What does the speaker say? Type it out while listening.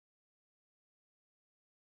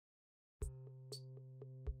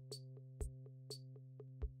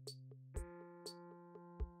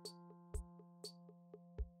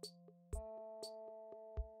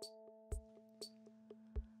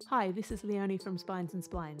Hi, this is Leonie from Spines and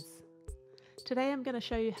Splines. Today I'm going to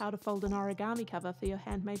show you how to fold an origami cover for your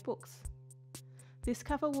handmade books. This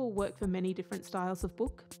cover will work for many different styles of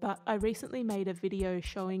book, but I recently made a video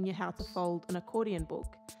showing you how to fold an accordion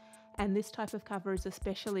book, and this type of cover is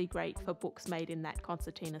especially great for books made in that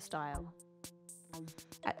concertina style.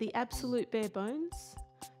 At the absolute bare bones,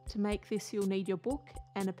 to make this you'll need your book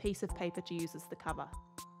and a piece of paper to use as the cover.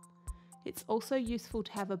 It's also useful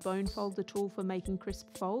to have a bone folder tool for making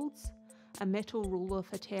crisp folds, a metal ruler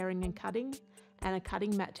for tearing and cutting, and a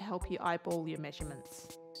cutting mat to help you eyeball your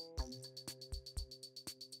measurements.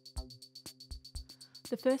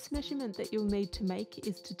 The first measurement that you'll need to make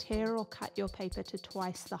is to tear or cut your paper to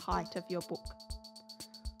twice the height of your book.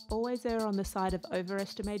 Always err on the side of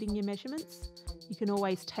overestimating your measurements. You can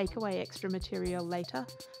always take away extra material later,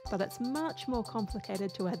 but it's much more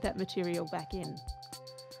complicated to add that material back in.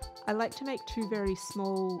 I like to make two very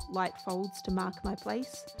small, light folds to mark my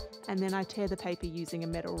place, and then I tear the paper using a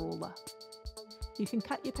metal ruler. You can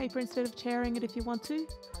cut your paper instead of tearing it if you want to.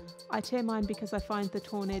 I tear mine because I find the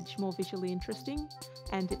torn edge more visually interesting,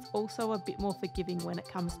 and it's also a bit more forgiving when it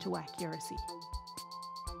comes to accuracy.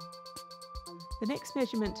 The next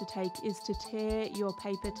measurement to take is to tear your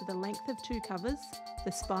paper to the length of two covers,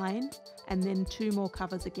 the spine, and then two more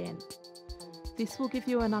covers again. This will give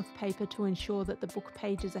you enough paper to ensure that the book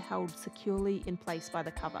pages are held securely in place by the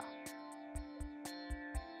cover.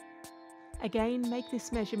 Again, make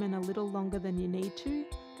this measurement a little longer than you need to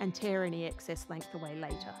and tear any excess length away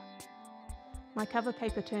later. My cover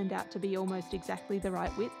paper turned out to be almost exactly the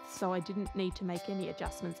right width, so I didn't need to make any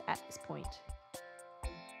adjustments at this point.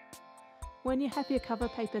 When you have your cover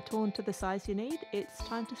paper torn to the size you need, it's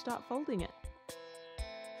time to start folding it.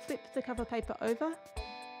 Flip the cover paper over,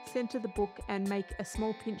 center the book and make a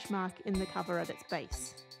small pinch mark in the cover at its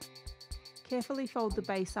base. Carefully fold the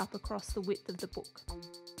base up across the width of the book.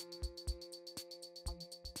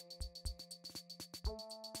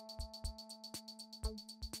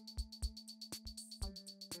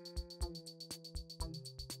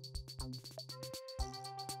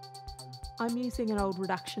 I'm using an old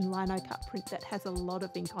reduction lino cut print that has a lot of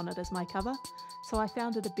ink on it as my cover, so I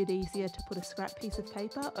found it a bit easier to put a scrap piece of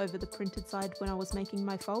paper over the printed side when I was making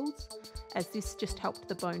my folds, as this just helped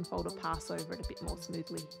the bone folder pass over it a bit more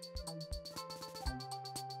smoothly.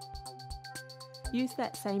 Use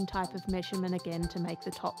that same type of measurement again to make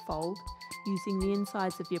the top fold, using the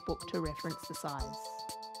insides of your book to reference the size.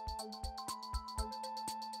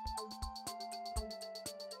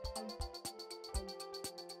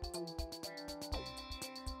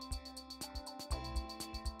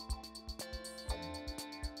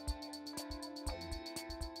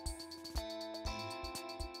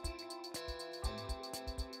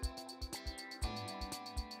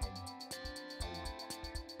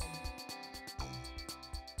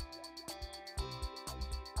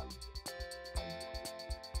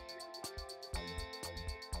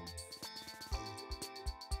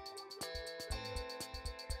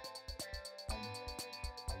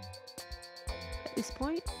 At this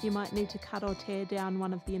point, you might need to cut or tear down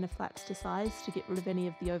one of the inner flaps to size to get rid of any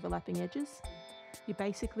of the overlapping edges. You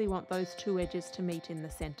basically want those two edges to meet in the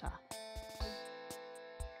centre.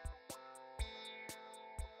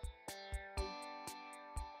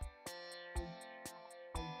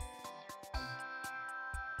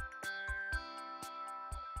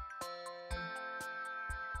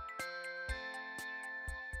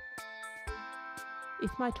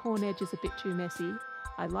 If my torn edge is a bit too messy,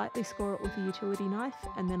 I lightly score it with a utility knife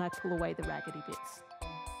and then I pull away the raggedy bits.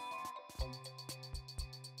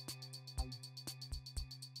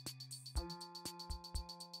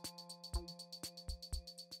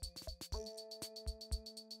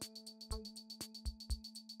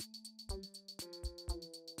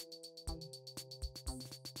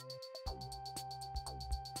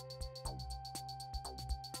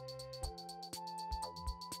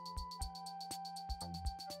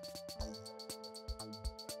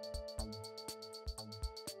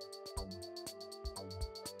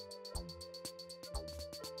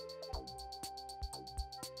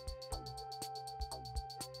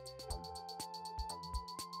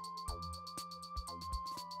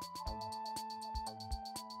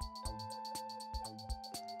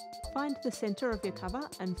 Find the centre of your cover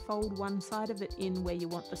and fold one side of it in where you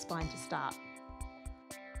want the spine to start.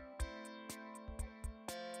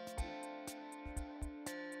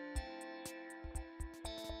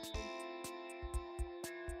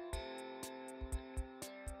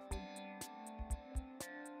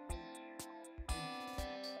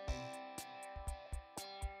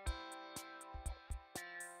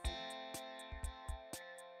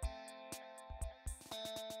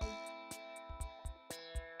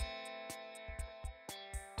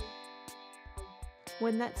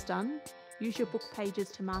 When that's done, use your book pages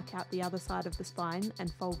to mark out the other side of the spine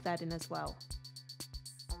and fold that in as well.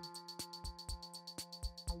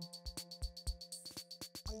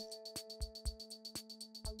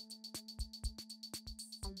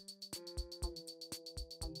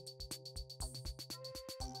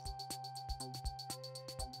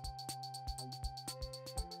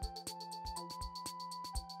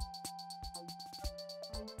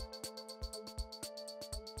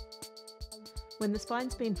 When the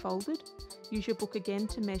spine's been folded, use your book again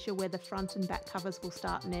to measure where the front and back covers will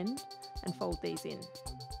start and end, and fold these in.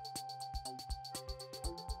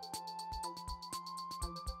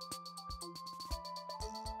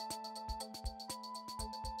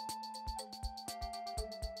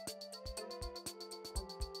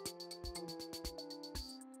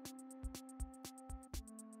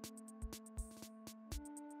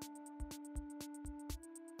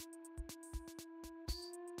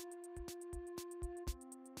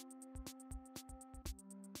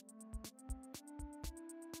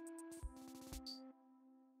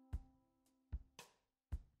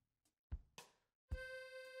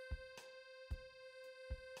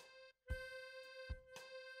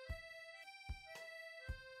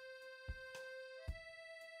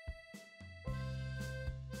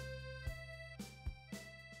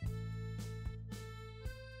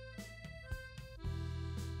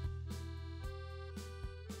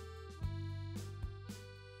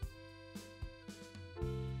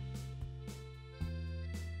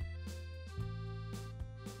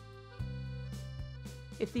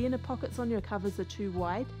 If the inner pockets on your covers are too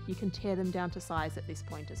wide, you can tear them down to size at this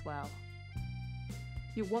point as well.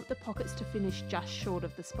 You want the pockets to finish just short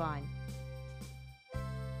of the spine.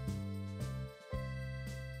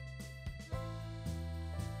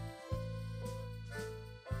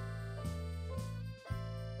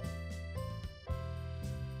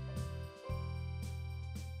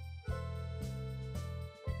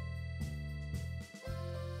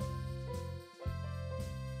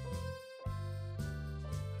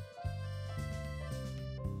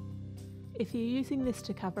 If you're using this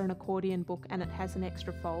to cover an accordion book and it has an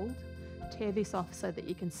extra fold, tear this off so that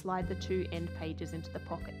you can slide the two end pages into the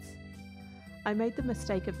pockets. I made the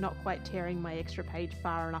mistake of not quite tearing my extra page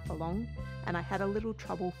far enough along, and I had a little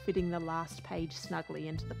trouble fitting the last page snugly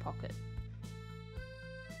into the pocket.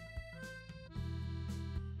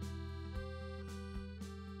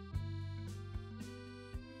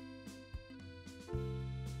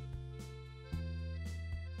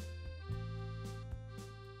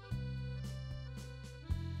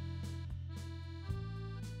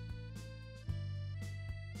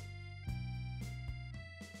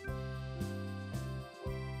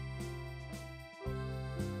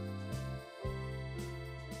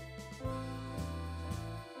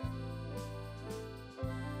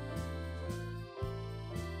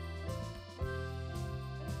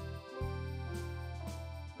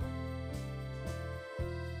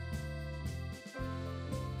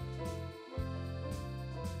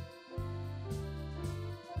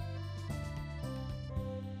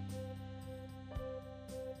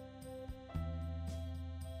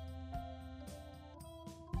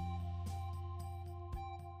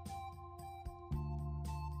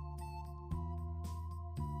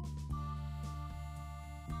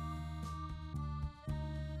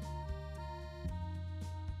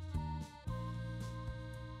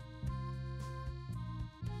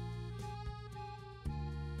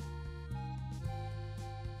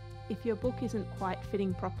 If your book isn't quite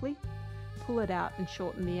fitting properly, pull it out and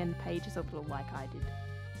shorten the end pages a little like I did.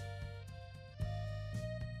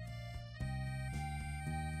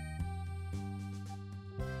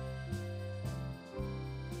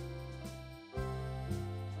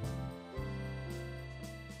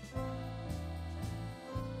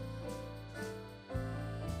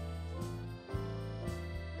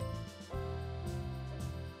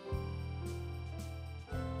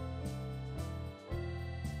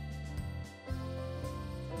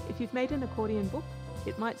 If you've made an accordion book,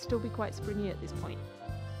 it might still be quite springy at this point.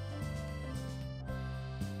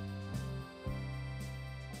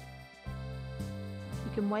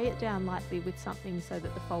 You can weigh it down lightly with something so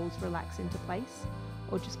that the folds relax into place,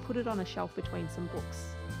 or just put it on a shelf between some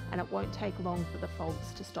books, and it won't take long for the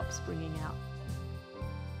folds to stop springing out.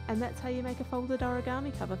 And that's how you make a folded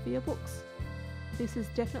origami cover for your books. This is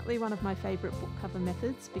definitely one of my favourite book cover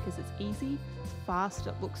methods because it's easy, it's fast,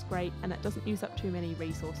 it looks great, and it doesn't use up too many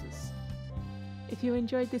resources. If you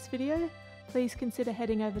enjoyed this video, please consider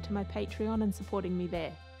heading over to my Patreon and supporting me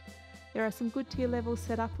there. There are some good tier levels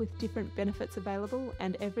set up with different benefits available,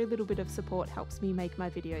 and every little bit of support helps me make my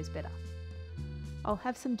videos better. I'll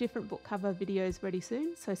have some different book cover videos ready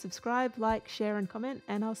soon, so subscribe, like, share and comment,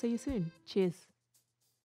 and I'll see you soon. Cheers.